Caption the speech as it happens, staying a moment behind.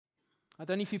I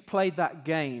don't know if you've played that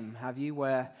game, have you,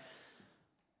 where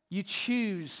you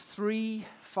choose 3,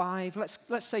 5,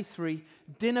 let's say 3,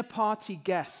 dinner party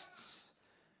guests,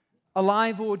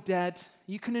 alive or dead.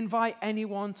 You can invite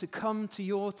anyone to come to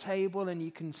your table and you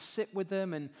can sit with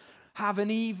them and have an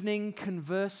evening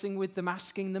conversing with them,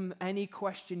 asking them any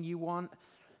question you want.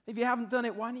 If you haven't done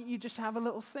it, why don't you just have a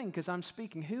little think as I'm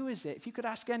speaking? Who is it? If you could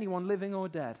ask anyone, living or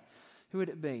dead, who would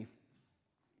it be?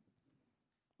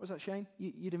 Was that Shane?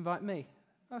 You'd invite me?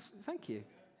 Oh, thank you.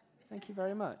 Thank you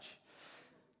very much.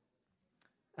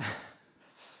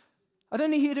 I don't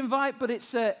know who you'd invite, but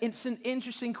it's an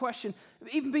interesting question.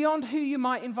 Even beyond who you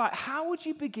might invite, how would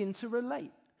you begin to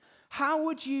relate? How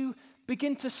would you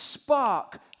begin to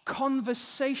spark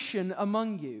conversation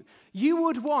among you? You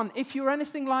would want, if you're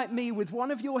anything like me, with one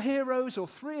of your heroes or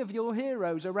 3 of your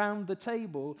heroes around the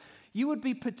table, you would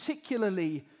be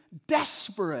particularly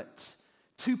desperate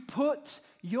to put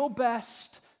your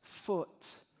best foot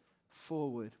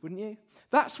forward, wouldn't you?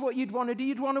 That's what you'd want to do.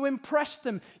 You'd want to impress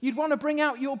them. You'd want to bring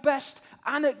out your best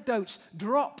anecdotes,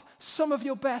 drop some of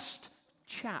your best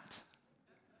chat.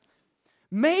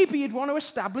 Maybe you'd want to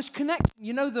establish connection.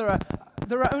 You know, there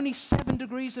are only 7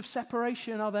 degrees of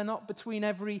separation, are there not, between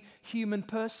every human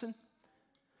person?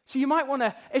 So you might want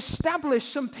to establish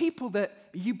some people that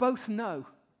you both know.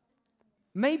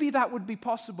 Maybe that would be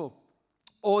possible.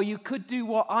 Or you could do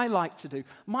what I like to do.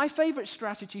 My favorite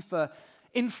strategy for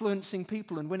influencing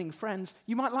people and winning friends,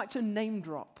 you might like to name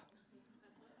drop.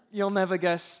 You'll never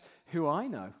guess who I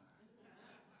know.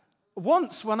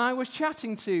 Once when I was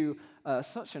chatting to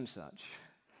such and such,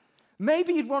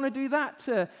 maybe you'd want to do that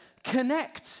to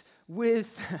connect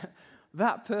with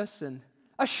that person.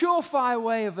 A surefire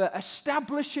way of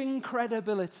establishing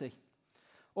credibility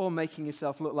or making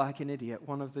yourself look like an idiot,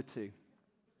 one of the two.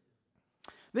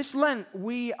 This Lent,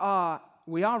 we are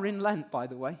in Lent, by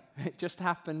the way. It just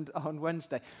happened on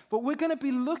Wednesday. But we're going to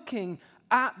be looking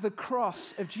at the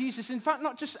cross of Jesus. In fact,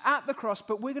 not just at the cross,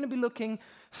 but we're going to be looking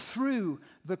through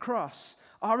the cross.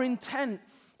 Our intent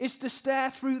is to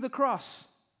stare through the cross.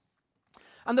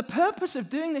 And the purpose of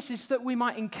doing this is that we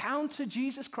might encounter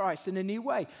Jesus Christ in a new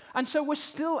way. And so we're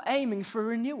still aiming for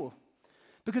renewal.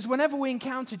 Because whenever we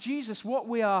encounter Jesus, what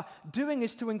we are doing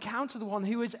is to encounter the one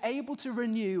who is able to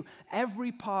renew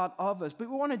every part of us. But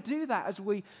we want to do that as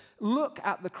we look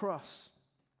at the cross.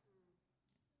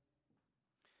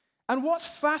 And what's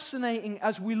fascinating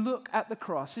as we look at the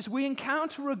cross is we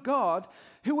encounter a God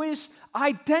who is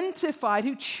identified,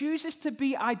 who chooses to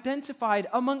be identified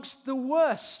amongst the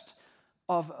worst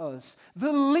of us,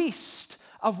 the least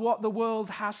of what the world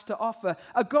has to offer.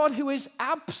 A God who is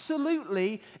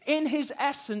absolutely, in his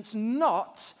essence,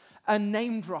 not a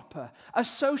name dropper, a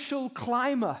social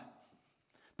climber,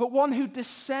 but one who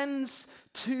descends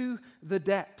to the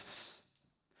depths.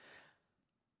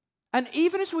 And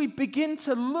even as we begin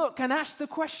to look and ask the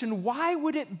question, why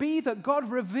would it be that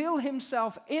God reveal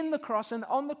himself in the cross and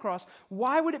on the cross?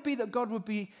 Why would it be that God would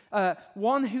be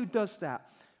one who does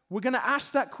that? We're going to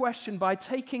ask that question by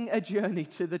taking a journey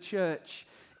to the church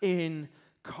in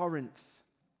Corinth.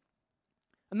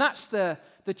 And that's the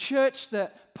church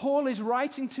that Paul is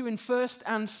writing to in 1st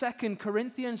and 2nd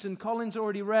Corinthians, and Colin's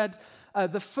already read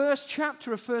the first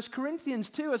chapter of 1 Corinthians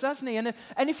to us, hasn't he?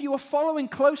 And if you were following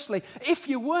closely, if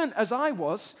you weren't, as I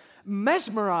was,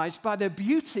 mesmerized by the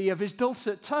beauty of his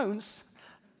dulcet tones,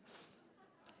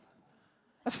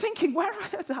 I'm thinking, where have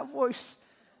I heard that voice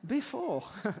before?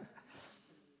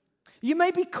 You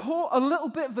may be caught a little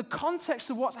bit of the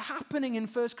context of what's happening in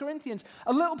 1 Corinthians,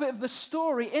 a little bit of the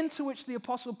story into which the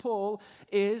Apostle Paul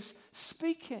is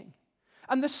speaking.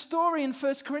 And the story in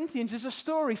 1 Corinthians is a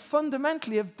story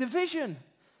fundamentally of division.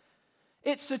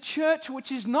 It's a church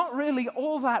which is not really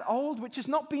all that old, which has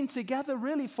not been together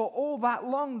really for all that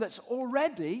long, that's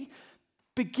already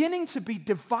beginning to be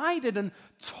divided and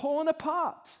torn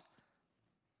apart.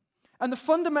 And the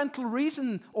fundamental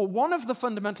reason, or one of the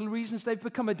fundamental reasons they've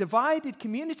become a divided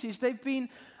community is they've been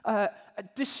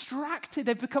distracted.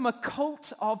 They've become a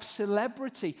cult of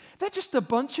celebrity. They're just a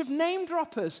bunch of name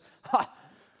droppers.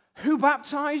 Who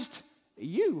baptized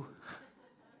you?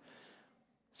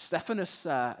 Stephanus,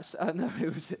 no,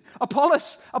 who was it?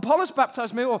 Apollos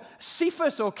baptized me, or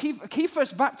Cephas or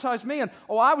Cephas baptized me,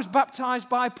 or I was baptized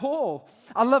by Paul.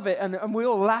 I love it, and we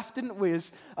all laughed, didn't we,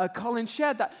 as Colin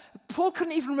shared that. Paul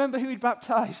couldn't even remember who he'd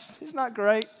baptized. Isn't that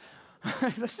great?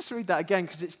 Let's just read that again,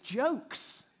 because it's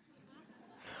jokes.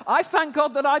 I thank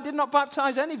God that I did not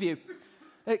baptize any of you,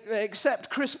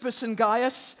 except Crispus and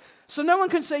Gaius. So no one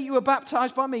can say you were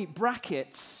baptized by me,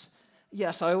 brackets.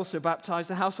 Yes, I also baptized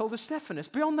the household of Stephanus.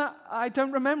 Beyond that, I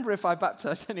don't remember if I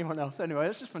baptized anyone else. Anyway,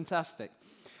 that's just fantastic.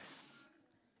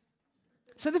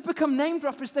 So they've become name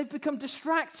droppers. They've become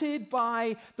distracted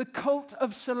by the cult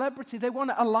of celebrity. They want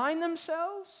to align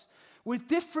themselves with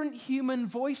different human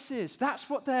voices. That's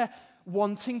what they're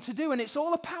wanting to do, and it's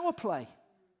all a power play.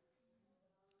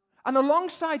 And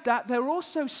alongside that, they're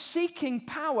also seeking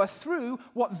power through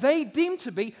what they deem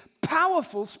to be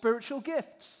powerful spiritual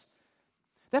gifts.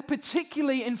 They're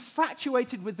particularly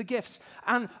infatuated with the gifts.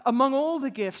 And among all the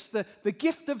gifts, the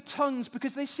gift of tongues,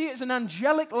 because they see it as an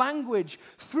angelic language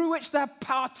through which they're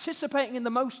participating in the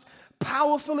most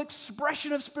powerful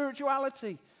expression of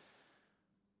spirituality.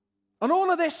 And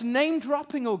all of this name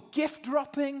dropping or gift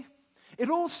dropping, it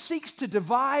all seeks to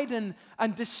divide and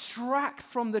distract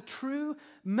from the true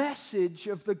message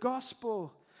of the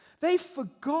gospel. They've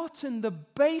forgotten the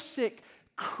basic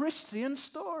Christian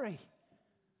story.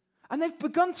 And they've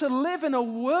begun to live in a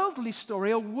worldly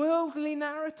story, a worldly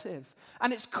narrative.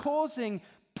 And it's causing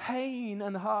pain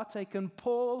and heartache. And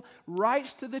Paul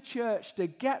writes to the church to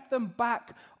get them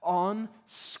back on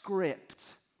script,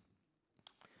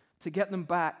 to get them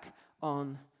back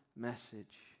on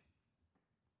message.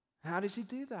 How does he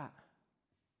do that?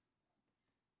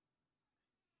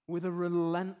 With a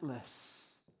relentless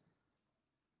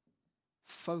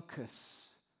focus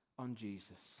on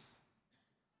Jesus.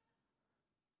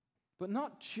 But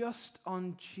not just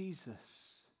on Jesus.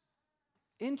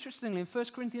 Interestingly, in 1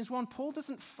 Corinthians 1, Paul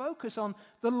doesn't focus on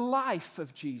the life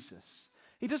of Jesus.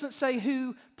 He doesn't say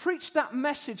who preached that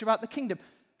message about the kingdom.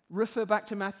 Refer back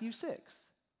to Matthew 6.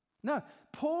 No,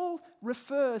 Paul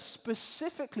refers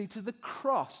specifically to the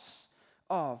cross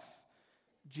of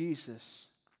Jesus.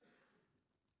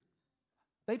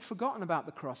 They'd forgotten about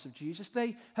the cross of Jesus.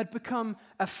 They had become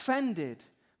offended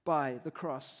by the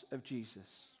cross of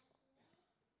Jesus.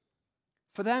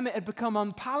 For them, it had become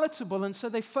unpalatable, and so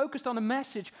they focused on a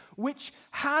message which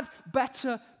had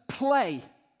better play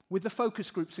with the focus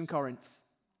groups in Corinth.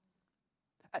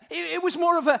 It was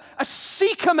more of a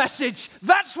seeker message.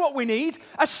 That's what we need,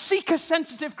 a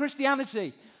seeker-sensitive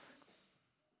Christianity.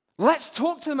 Let's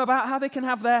talk to them about how they can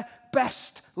have their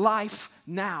best life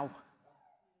now.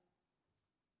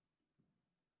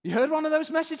 You heard one of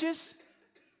those messages?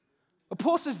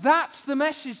 Paul says that's the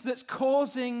message that's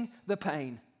causing the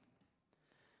pain.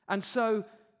 And so,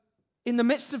 in the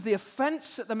midst of the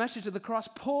offense at the message of the cross,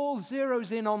 Paul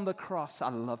zeroes in on the cross. I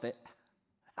love it.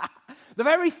 The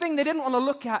very thing they didn't want to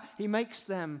look at, he makes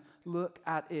them look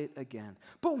at it again.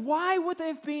 But why would they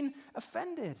have been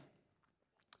offended?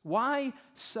 Why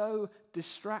so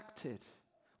distracted?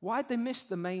 Why did they miss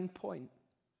the main point?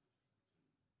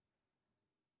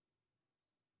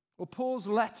 Well, Paul's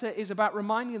letter is about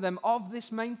reminding them of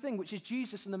this main thing, which is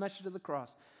Jesus and the message of the cross.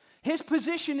 His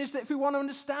position is that if we want to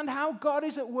understand how God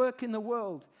is at work in the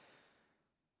world,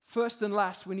 first and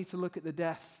last, we need to look at the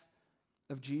death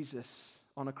of Jesus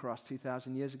on a cross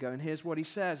 2,000 years ago. And here's what he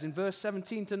says in verse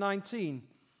 17 to 19,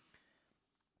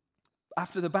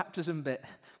 after the baptism bit.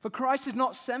 For Christ did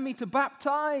not send me to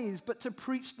baptize, but to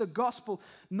preach the gospel,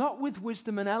 not with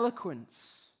wisdom and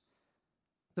eloquence,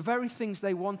 the very things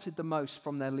they wanted the most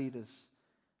from their leaders.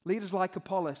 Leaders like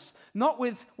Apollos, not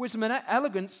with wisdom and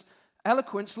eloquence,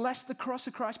 lest the cross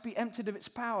of Christ be emptied of its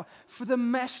power. For the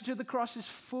message of the cross is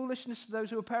foolishness to those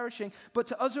who are perishing, but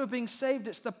to us who are being saved,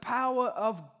 it's the power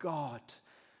of God.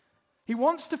 He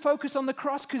wants to focus on the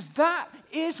cross because that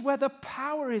is where the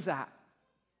power is at.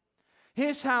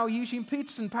 Here's how Eugene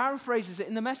Peterson paraphrases it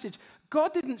in the message.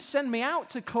 God didn't send me out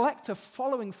to collect a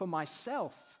following for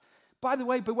myself. By the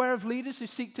way, beware of leaders who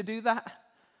seek to do that.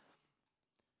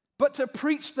 But to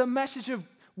preach the message of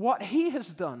what he has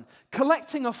done,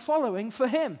 collecting a following for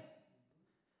him.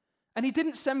 And he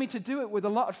didn't send me to do it with a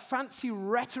lot of fancy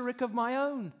rhetoric of my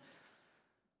own,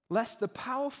 lest the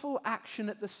powerful action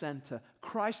at the center,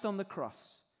 Christ on the cross,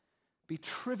 be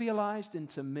trivialized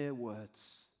into mere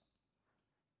words.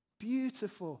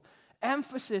 Beautiful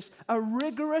emphasis, a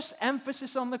rigorous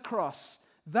emphasis on the cross.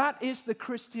 That is the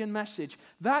Christian message.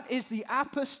 That is the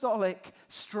apostolic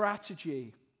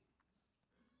strategy.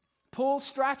 Paul's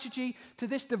strategy to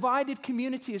this divided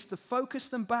community is to focus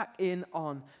them back in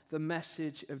on the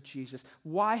message of Jesus.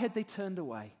 Why had they turned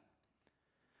away?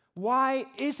 Why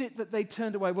is it that they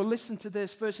turned away? Well, listen to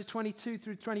this, verses 22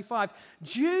 through 25.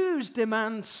 Jews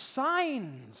demand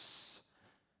signs.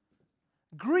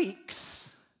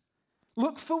 Greeks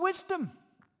look for wisdom.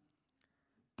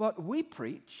 But we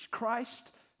preach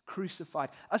Christ crucified,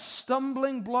 a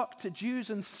stumbling block to Jews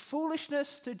and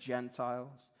foolishness to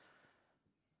Gentiles.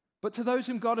 But to those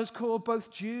whom God has called,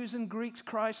 both Jews and Greeks,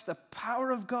 Christ, the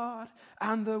power of God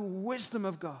and the wisdom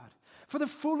of God. For the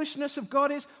foolishness of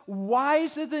God is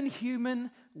wiser than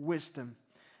human wisdom,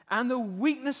 and the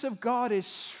weakness of God is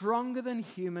stronger than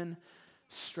human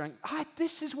strength.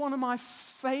 This is one of my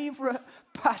favorite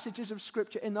passages of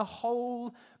Scripture in the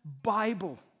whole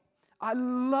Bible. I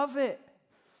love it.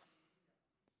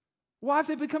 Why have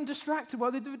they become distracted?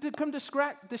 Well, they become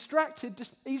distracted,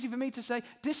 just easy for me to say,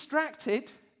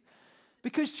 distracted,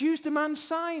 because Jews demand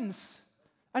signs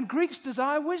and Greeks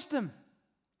desire wisdom.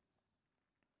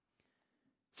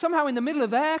 Somehow in the middle of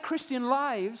their Christian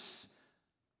lives,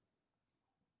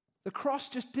 the cross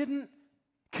just didn't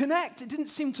connect. It didn't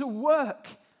seem to work.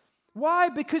 Why?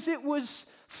 Because it was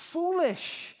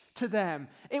foolish to them.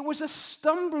 It was a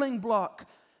stumbling block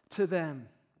to them.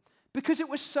 Because it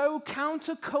was so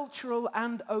countercultural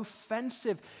and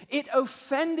offensive. It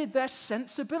offended their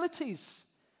sensibilities,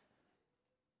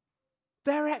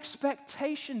 their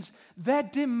expectations, their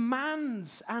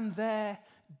demands, and their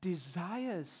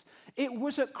desires. It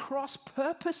was at cross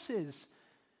purposes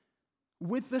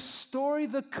with the story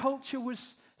the culture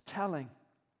was telling.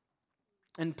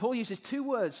 And Paul uses two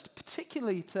words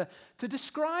particularly to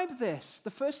describe this.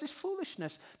 The first is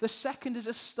foolishness. The second is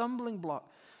a stumbling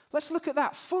block. Let's look at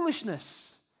that. Foolishness.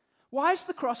 Why is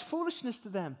the cross foolishness to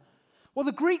them? Well,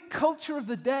 the Greek culture of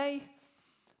the day,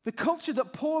 the culture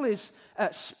that Paul is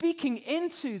speaking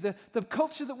into, the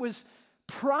culture that was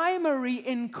primary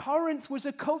in Corinth, was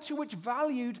a culture which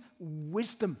valued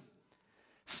wisdom,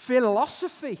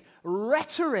 philosophy,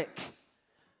 rhetoric,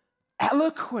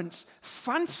 eloquence,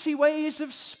 fancy ways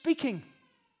of speaking.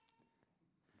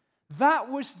 That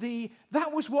was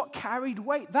what carried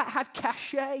weight. That had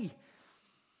cachet.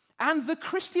 And the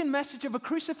Christian message of a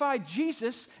crucified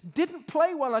Jesus didn't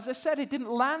play well. As I said, it didn't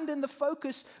land in the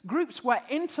focus groups where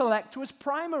intellect was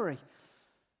primary.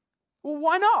 Well,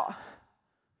 why not?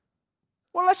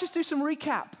 Well, let's just do some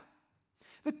recap.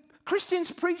 The Christians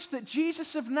preached that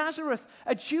Jesus of Nazareth,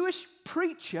 a Jewish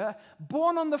preacher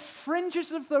born on the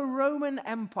fringes of the Roman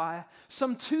Empire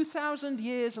some 2,000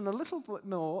 years and a little bit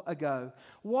more ago,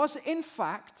 was in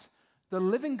fact the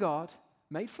living God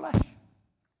made flesh.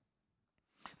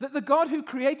 That the God who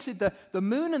created the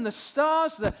moon and the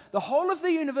stars, the whole of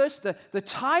the universe, the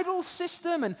tidal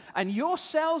system and your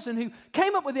cells, and who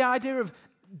came up with the idea of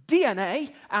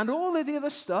DNA and all of the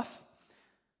other stuff,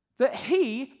 that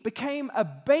he became a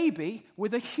baby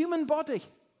with a human body.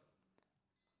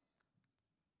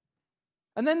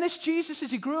 And then this Jesus, as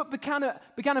he grew up,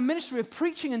 began a ministry of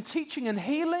preaching and teaching and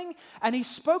healing, and he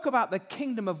spoke about the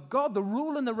kingdom of God, the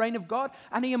rule and the reign of God,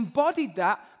 and he embodied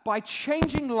that by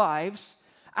changing lives.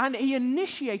 And he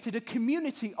initiated a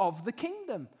community of the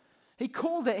kingdom. He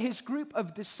called it his group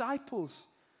of disciples.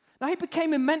 Now, he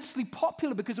became immensely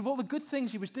popular because of all the good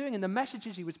things he was doing and the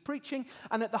messages he was preaching.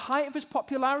 And at the height of his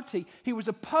popularity, he was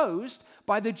opposed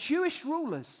by the Jewish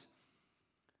rulers.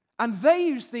 And they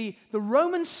used the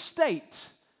Roman state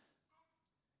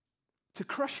to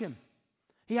crush him.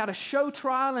 He had a show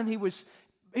trial and he was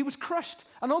crushed.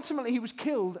 And ultimately, he was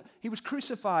killed. He was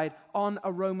crucified on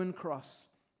a Roman cross.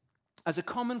 As a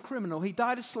common criminal, he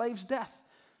died a slave's death.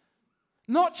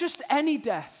 Not just any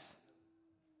death,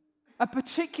 a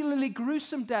particularly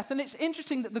gruesome death. And it's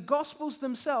interesting that the Gospels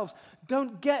themselves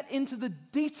don't get into the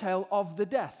detail of the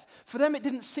death. For them, it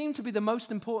didn't seem to be the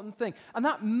most important thing. And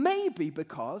that may be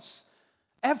because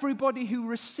everybody who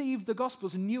received the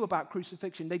Gospels knew about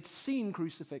crucifixion. They'd seen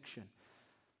crucifixion.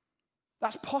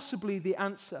 That's possibly the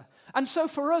answer. And so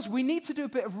for us, we need to do a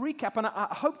bit of recap, and I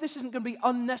hope this isn't going to be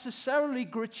unnecessarily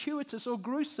gratuitous or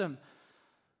gruesome.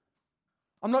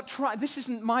 This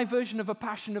isn't my version of a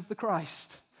Passion of the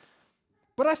Christ.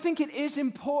 But I think it is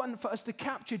important for us to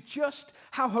capture just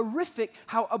how horrific,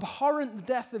 how abhorrent the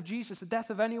death of Jesus, the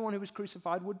death of anyone who was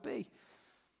crucified, would be.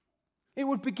 It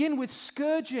would begin with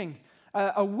scourging,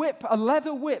 a whip, a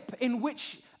leather whip, in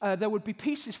which there would be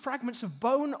pieces, fragments of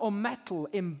bone or metal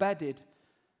embedded,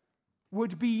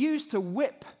 would be used to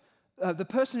whip the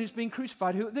person who's being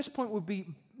crucified, who at this point would be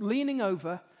leaning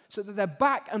over so that their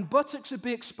back and buttocks would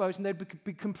be exposed and they'd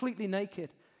be completely naked.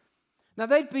 Now,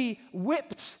 they'd be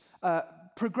whipped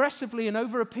progressively and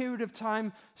over a period of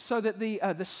time so that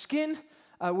the skin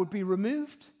would be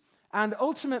removed, and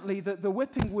ultimately the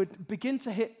whipping would begin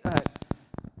to hit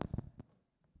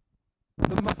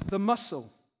the muscle.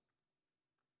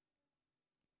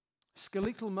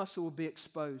 Skeletal muscle will be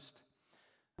exposed.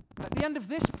 At the end of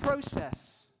this process,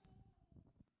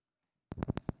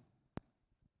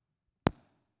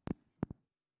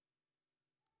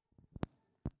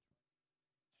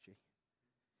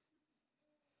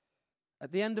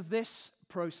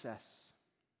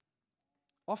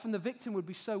 often the victim would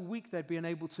be so weak they'd be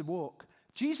unable to walk.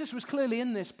 Jesus was clearly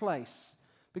in this place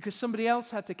because somebody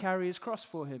else had to carry his cross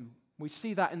for him. We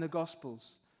see that in the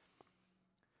Gospels.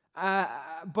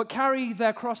 But carry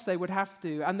their cross they would have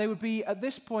to, and they would be, at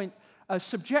this point,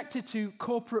 subjected to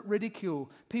corporate ridicule.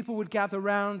 People would gather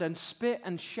around and spit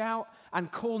and shout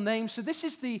and call names. So this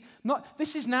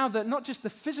is now not just the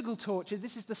physical torture,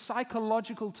 this is the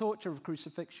psychological torture of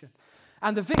crucifixion.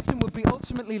 And the victim would be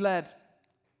ultimately led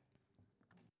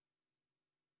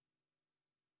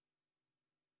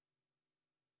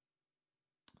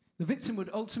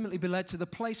to the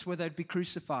place where they'd be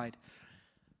crucified.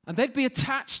 And they'd be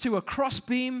attached to a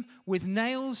crossbeam with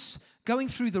nails going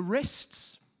through the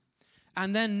wrists,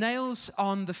 and then nails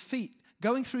on the feet,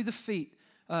 going through the feet,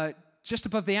 just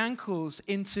above the ankles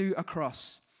into a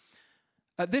cross.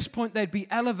 At this point, they'd be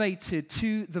elevated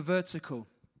to the vertical.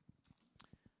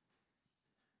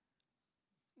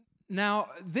 Now,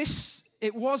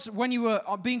 when you were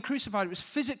being crucified, it was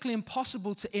physically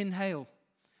impossible to inhale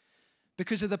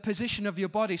because of the position of your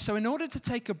body. So in order to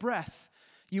take a breath,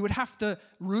 you would have to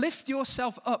lift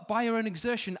yourself up by your own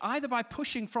exertion, either by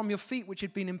pushing from your feet, which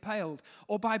had been impaled,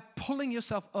 or by pulling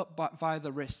yourself up via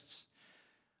the wrists.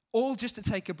 All just to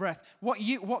take a breath.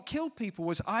 What killed people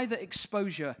was either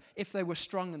exposure, if they were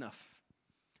strong enough,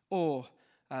 or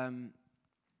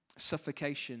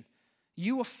suffocation.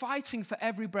 You were fighting for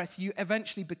every breath. You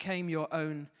eventually became your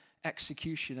own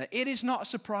executioner. It is not a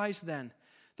surprise then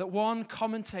that one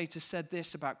commentator said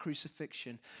this about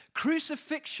crucifixion.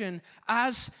 Crucifixion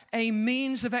as a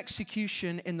means of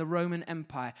execution in the Roman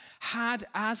Empire had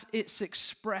as its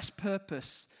express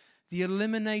purpose the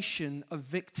elimination of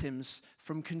victims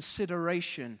from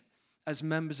consideration as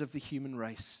members of the human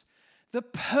race. The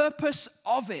purpose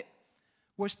of it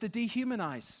was to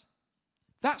dehumanize.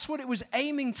 That's what it was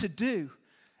aiming to do.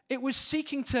 It was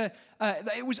seeking to,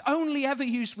 it was only ever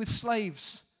used with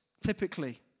slaves,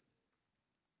 typically.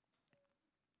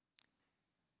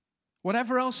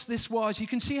 Whatever else this was, you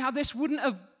can see how this wouldn't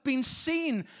have been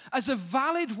seen as a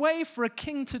valid way for a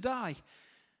king to die.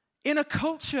 In a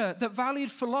culture that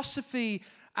valued philosophy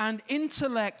and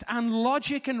intellect and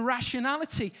logic and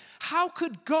rationality, how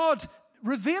could God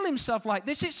reveal himself like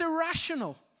this? It's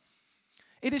irrational.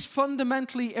 It is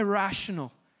fundamentally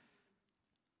irrational.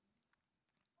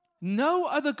 No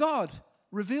other God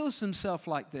reveals himself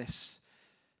like this.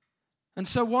 And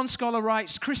so one scholar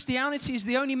writes, Christianity is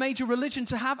the only major religion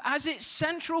to have as its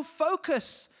central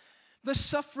focus the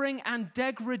suffering and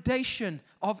degradation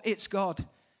of its God.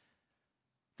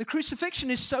 The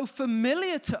crucifixion is so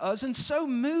familiar to us and so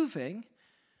moving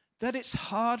that it's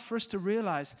hard for us to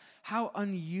realize how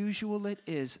unusual it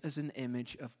is as an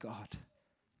image of God.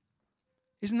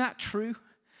 Isn't that true?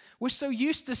 We're so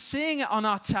used to seeing it on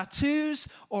our tattoos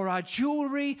or our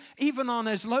jewelry, even on,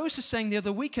 as Lois was saying the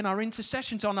other week in our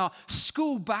intercessions, on our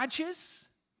school badges,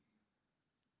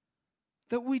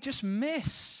 that we just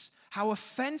miss how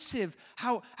offensive,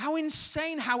 how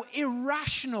insane, how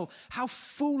irrational, how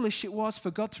foolish it was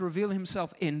for God to reveal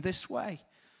himself in this way.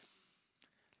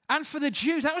 And for the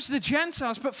Jews, that was the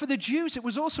Gentiles, but for the Jews it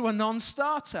was also a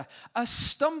non-starter, a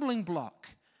stumbling block.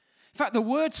 In fact, the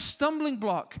word stumbling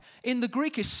block in the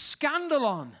Greek is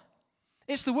scandalon.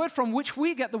 It's the word from which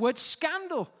we get the word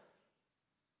scandal.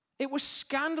 It was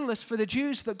scandalous for the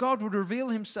Jews that God would reveal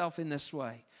himself in this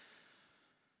way.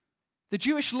 The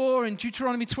Jewish law in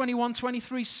Deuteronomy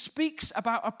 21:23 speaks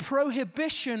about a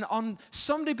prohibition on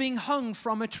somebody being hung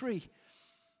from a tree.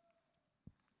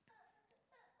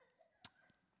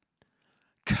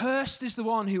 Cursed is the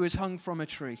one who is hung from a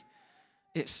tree,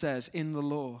 it says in the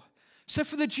law. So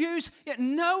for the Jews,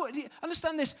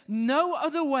 understand this, no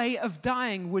other way of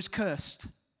dying was cursed.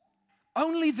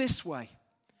 Only this way.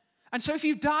 And so if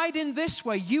you died in this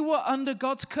way, you were under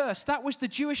God's curse. That was the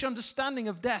Jewish understanding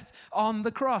of death on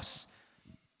the cross.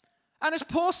 And as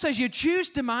Paul says, your Jews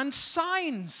demand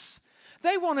signs.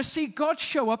 They want to see God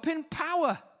show up in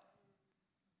power.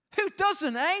 Who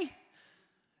doesn't, eh?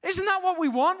 Isn't that what we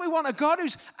want? We want a God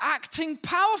who's acting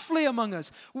powerfully among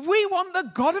us. We want the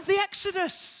God of the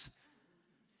Exodus.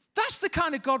 That's the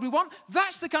kind of God we want.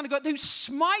 That's the kind of God who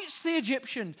smites the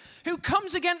Egyptians, who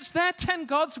comes against their 10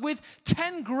 gods with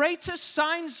 10 greater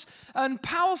signs and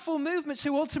powerful movements,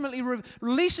 who ultimately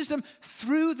releases them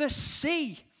through the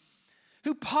sea,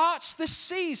 who parts the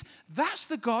seas. That's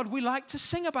the God we like to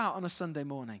sing about on a Sunday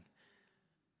morning.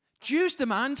 Jews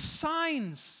demand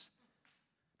signs.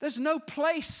 There's no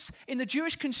place in the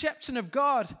Jewish conception of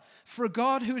God for a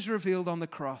God who is revealed on the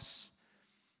cross.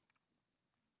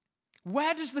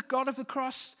 Where does the God of the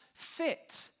cross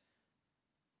fit?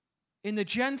 In the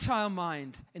Gentile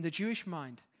mind, in the Jewish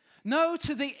mind? No,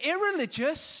 to the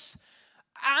irreligious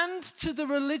and to the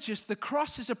religious, the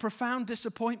cross is a profound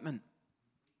disappointment.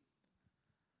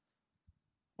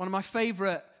 One of my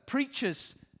favorite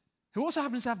preachers, who also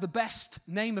happens to have the best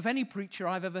name of any preacher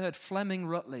I've ever heard, Fleming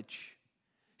Rutledge.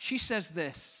 She says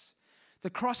this: The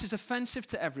cross is offensive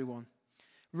to everyone,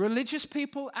 religious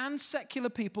people and secular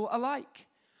people alike.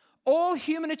 All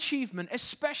human achievement,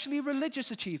 especially religious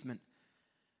achievement,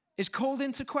 is called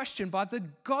into question by the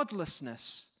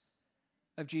godlessness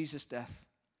of Jesus' death.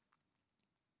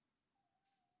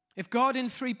 If God in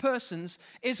three persons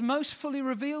is most fully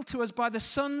revealed to us by the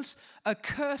Son's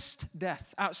accursed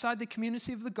death outside the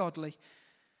community of the godly,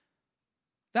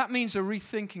 that means a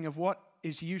rethinking of what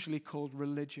is usually called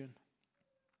religion.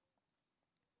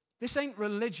 This ain't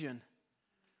religion.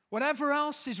 Whatever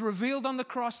else is revealed on the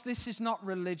cross, this is not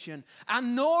religion.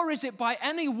 And nor is it by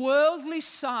any worldly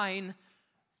sign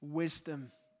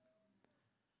wisdom.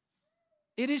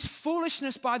 It is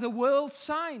foolishness by the world's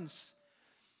signs.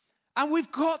 And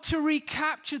we've got to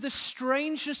recapture the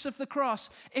strangeness of the cross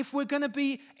if we're going to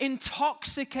be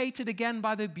intoxicated again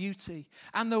by the beauty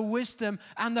and the wisdom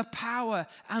and the power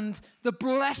and the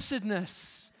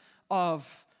blessedness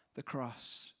of the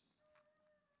cross.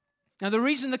 Now, the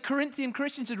reason the Corinthian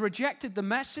Christians had rejected the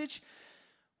message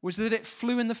was that it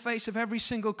flew in the face of every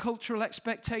single cultural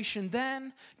expectation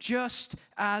then, just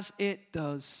as it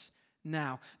does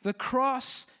now. The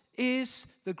cross is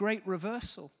the great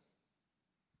reversal.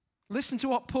 Listen to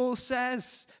what Paul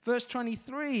says, verse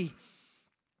 23.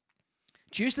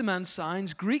 Jews demand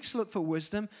signs, Greeks look for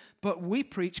wisdom, but we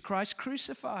preach Christ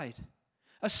crucified.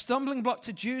 A stumbling block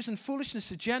to Jews and foolishness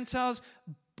to Gentiles,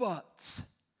 but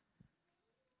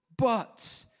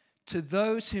to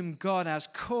those whom God has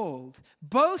called,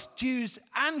 both Jews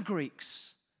and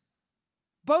Greeks,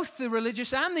 both the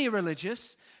religious and the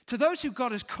irreligious, to those who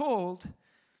God has called,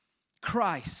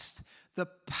 Christ, the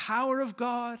power of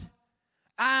God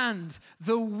and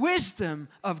the wisdom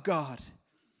of God.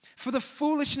 For the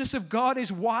foolishness of God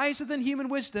is wiser than human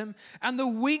wisdom, and the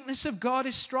weakness of God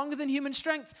is stronger than human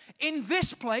strength. In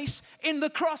this place, in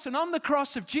the cross and on the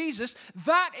cross of Jesus,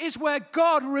 that is where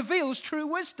God reveals true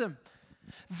wisdom.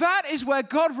 That is where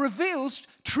God reveals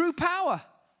true power.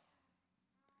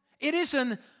 It is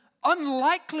an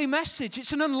unlikely message.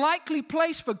 It's an unlikely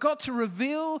place for God to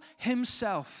reveal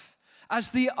himself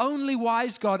as the only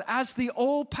wise God, as the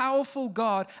all-powerful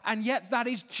God, and yet that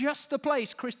is just the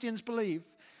place Christians believe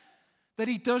that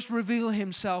he does reveal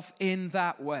himself in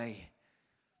that way.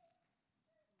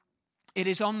 It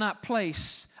is on that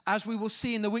place, as we will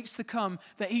see in the weeks to come,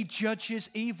 that he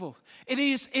judges evil. It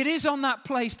is on that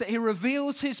place that he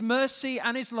reveals his mercy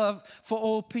and his love for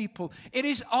all people. It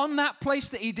is on that place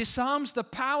that he disarms the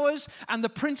powers and the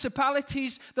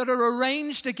principalities that are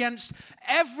arranged against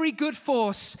every good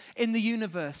force in the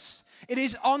universe. It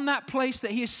is on that place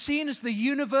that he is seen as the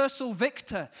universal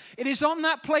victor. It is on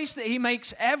that place that he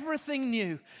makes everything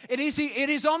new. It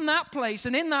is on that place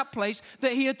and in that place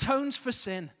that he atones for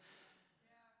sin.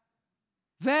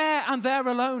 There and there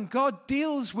alone, God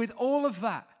deals with all of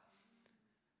that.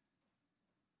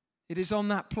 It is on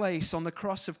that place, on the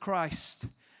cross of Christ,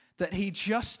 that he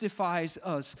justifies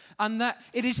us. And that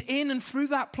it is in and through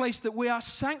that place that we are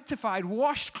sanctified,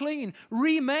 washed clean,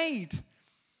 remade.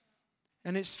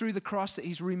 And it's through the cross that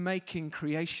he's remaking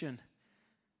creation.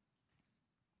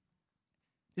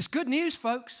 It's good news,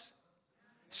 folks.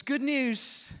 It's good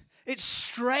news. It's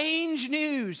strange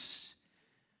news.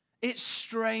 It's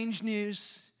strange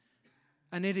news,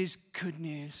 and it is good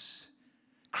news.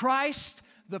 Christ,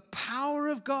 the power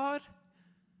of God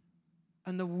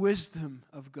and the wisdom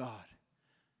of God.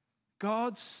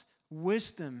 God's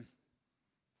wisdom,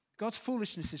 God's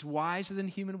foolishness is wiser than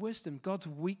human wisdom. God's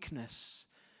weakness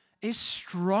is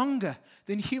stronger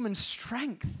than human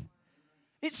strength.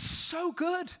 It's so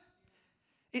good.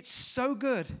 It's so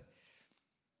good.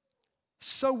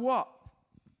 So what?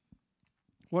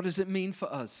 What does it mean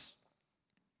for us?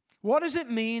 What does it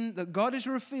mean that God is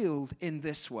revealed in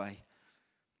this way?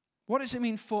 What does it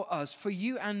mean for us, for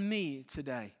you and me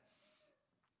today?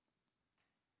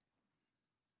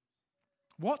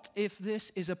 What if this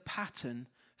is a pattern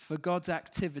for God's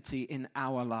activity in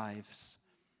our lives?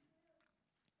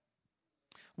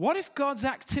 What if God's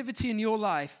activity in your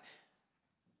life,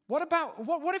 what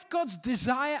if God's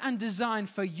desire and design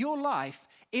for your life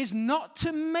is not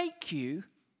to make you,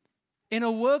 in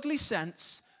a worldly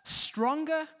sense,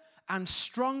 stronger and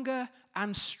stronger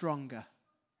and stronger?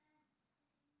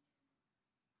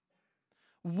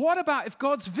 What about if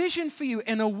God's vision for you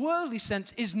in a worldly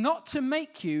sense is not to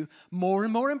make you more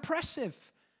and more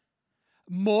impressive,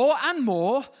 more and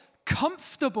more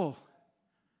comfortable,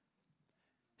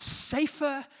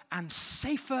 safer and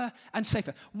safer and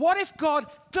safer? What if God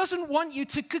doesn't want you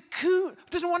to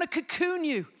cocoon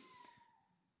you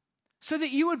so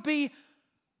that you would be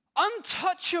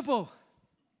untouchable?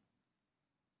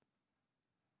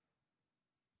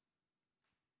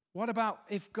 What about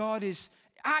if God is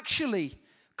actually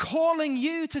calling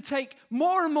you to take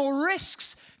more and more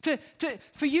risks,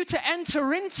 for you to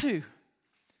enter into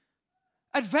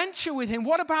adventure with him?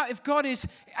 What about if God is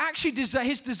actually,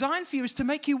 his design for you is to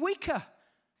make you weaker?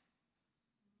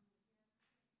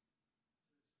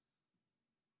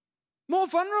 More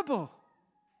vulnerable,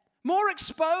 more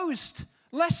exposed,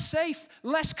 less safe,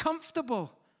 less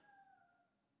comfortable.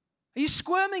 Are you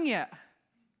squirming yet?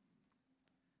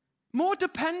 More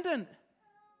dependent,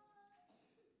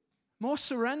 more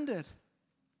surrendered.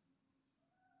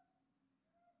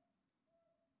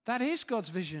 That is God's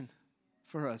vision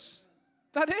for us.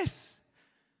 That is.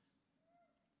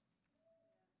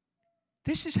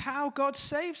 This is how God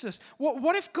saves us.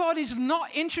 What if God is not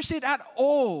interested at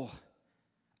all,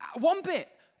 one bit,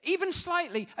 even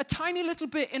slightly, a tiny little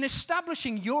bit, in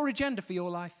establishing your agenda for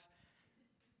your life?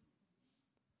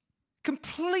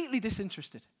 Completely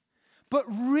disinterested, but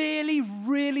really,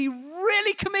 really,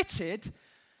 really committed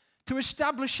to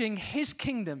establishing his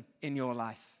kingdom in your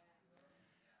life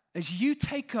as you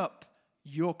take up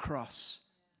your cross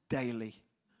daily.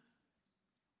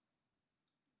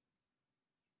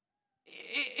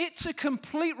 It's a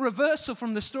complete reversal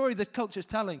from the story that culture's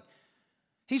telling.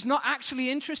 He's not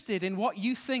actually interested in what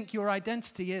you think your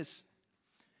identity is.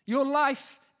 Your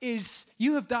life is,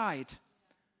 you have died,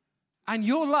 and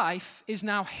your life is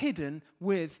now hidden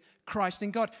with Christ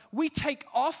in God. We take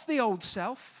off the old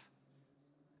self,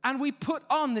 and we put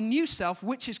on the new self,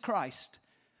 which is Christ.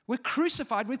 We're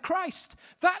crucified with Christ.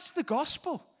 That's the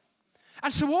gospel.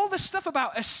 And so all this stuff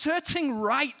about asserting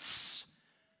rights,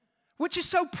 which is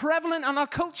so prevalent in our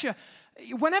culture,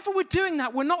 whenever we're doing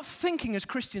that, we're not thinking as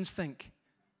Christians think.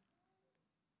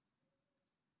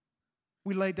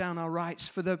 We lay down our rights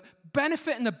for the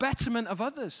benefit and the betterment of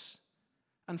others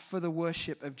and for the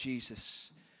worship of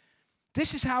Jesus.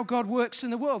 This is how God works in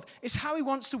the world. It's how he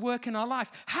wants to work in our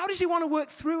life. How does he want to work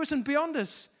through us and beyond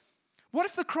us? What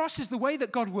if the cross is the way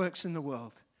that God works in the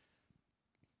world?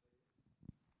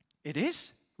 It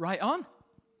is. Right on.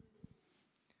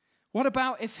 What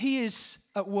about if he is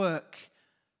at work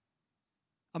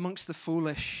amongst the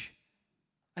foolish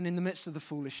and in the midst of the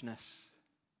foolishness?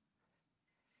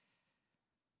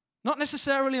 Not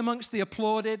necessarily amongst the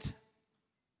applauded,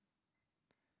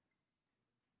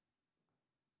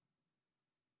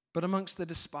 but amongst the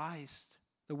despised,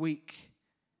 the weak.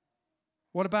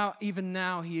 What about even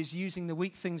now he is using the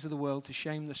weak things of the world to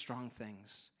shame the strong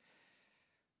things?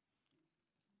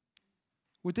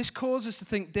 Would this cause us to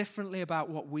think differently about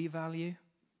what we value?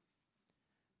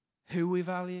 Who we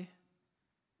value?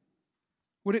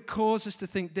 Would it cause us to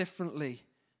think differently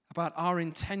about our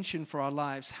intention for our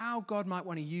lives, how God might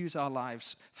want to use our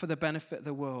lives for the benefit of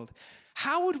the world?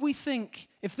 How would we think,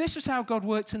 if this was how God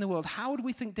worked in the world, how would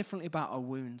we think differently about our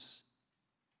wounds,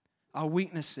 our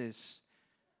weaknesses,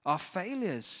 our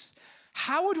failures?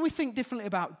 How would we think differently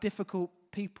about difficult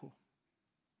people?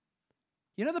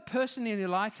 You know the person in your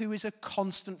life who is a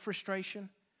constant frustration?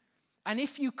 And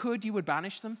if you could, you would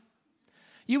banish them.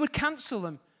 You would cancel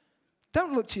them.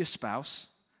 Don't look to your spouse.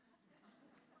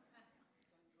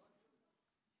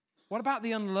 What about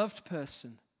the unloved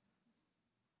person?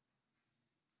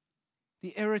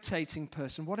 The irritating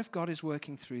person? What if God is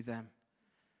working through them?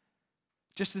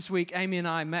 Just this week, Amy and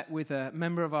I met with a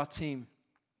member of our team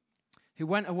who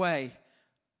went away.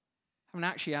 I haven't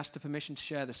actually asked her permission to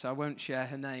share this, so I won't share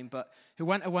her name, but who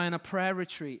went away on a prayer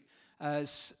retreat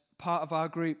as part of our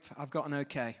group, I've Gotten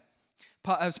Okay,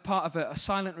 as part of a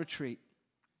silent retreat.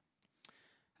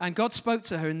 And God spoke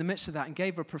to her in the midst of that and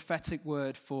gave her a prophetic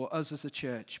word for us as a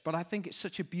church. But I think it's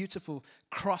such a beautiful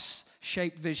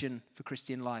cross-shaped vision for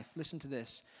Christian life. Listen to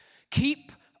this.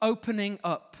 Keep opening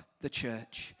up the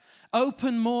church.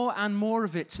 Open more and more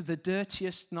of it to the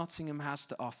dirtiest Nottingham has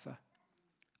to offer.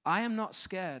 I am not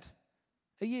scared.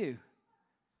 Are you?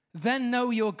 Then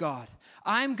know your God.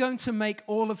 I'm going to make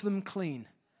all of them clean.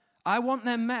 I want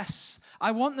their mess.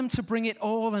 I want them to bring it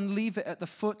all and leave it at the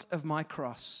foot of my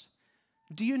cross.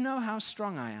 Do you know how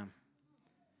strong I am?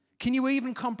 Can you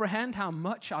even comprehend how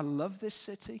much I love this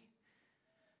city?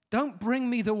 Don't bring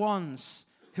me the ones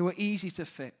who are easy to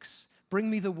fix. Bring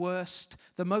me the worst,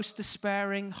 the most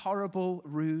despairing, horrible,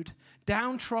 rude,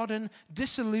 downtrodden,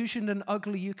 disillusioned, and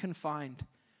ugly you can find.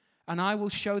 And I will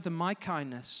show them my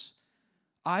kindness.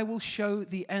 I will show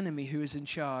the enemy who is in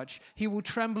charge. He will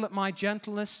tremble at my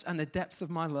gentleness and the depth of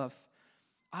my love.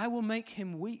 I will make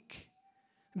him weak.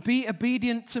 Be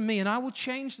obedient to me, and I will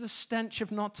change the stench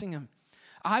of Nottingham.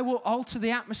 I will alter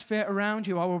the atmosphere around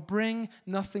you. I will bring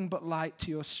nothing but light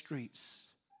to your streets.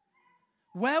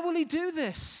 Where will he do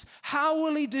this? How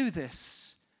will he do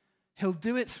this? He'll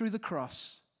do it through the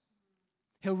cross.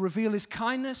 He'll reveal his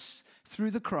kindness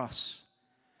through the cross.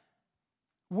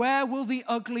 Where will the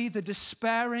ugly, the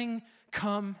despairing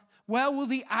come? Where will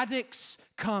the addicts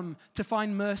come to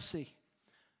find mercy?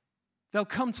 They'll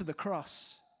come to the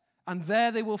cross. And there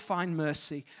they will find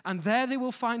mercy. And there they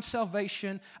will find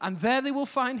salvation. And there they will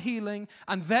find healing.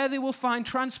 And there they will find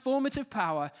transformative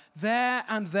power. There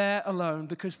and there alone.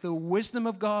 Because the wisdom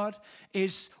of God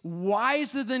is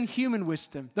wiser than human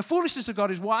wisdom. The foolishness of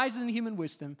God is wiser than human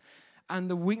wisdom. And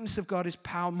the weakness of God is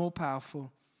more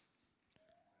powerful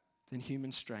than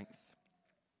human strength.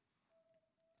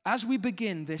 As we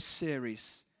begin this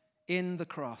series in the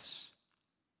cross,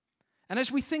 and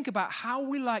as we think about how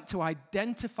we like to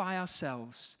identify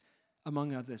ourselves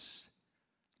among others,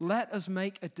 let us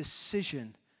make a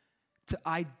decision to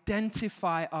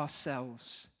identify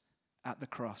ourselves at the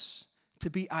cross, to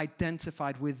be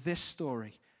identified with this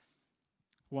story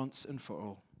once and for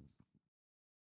all.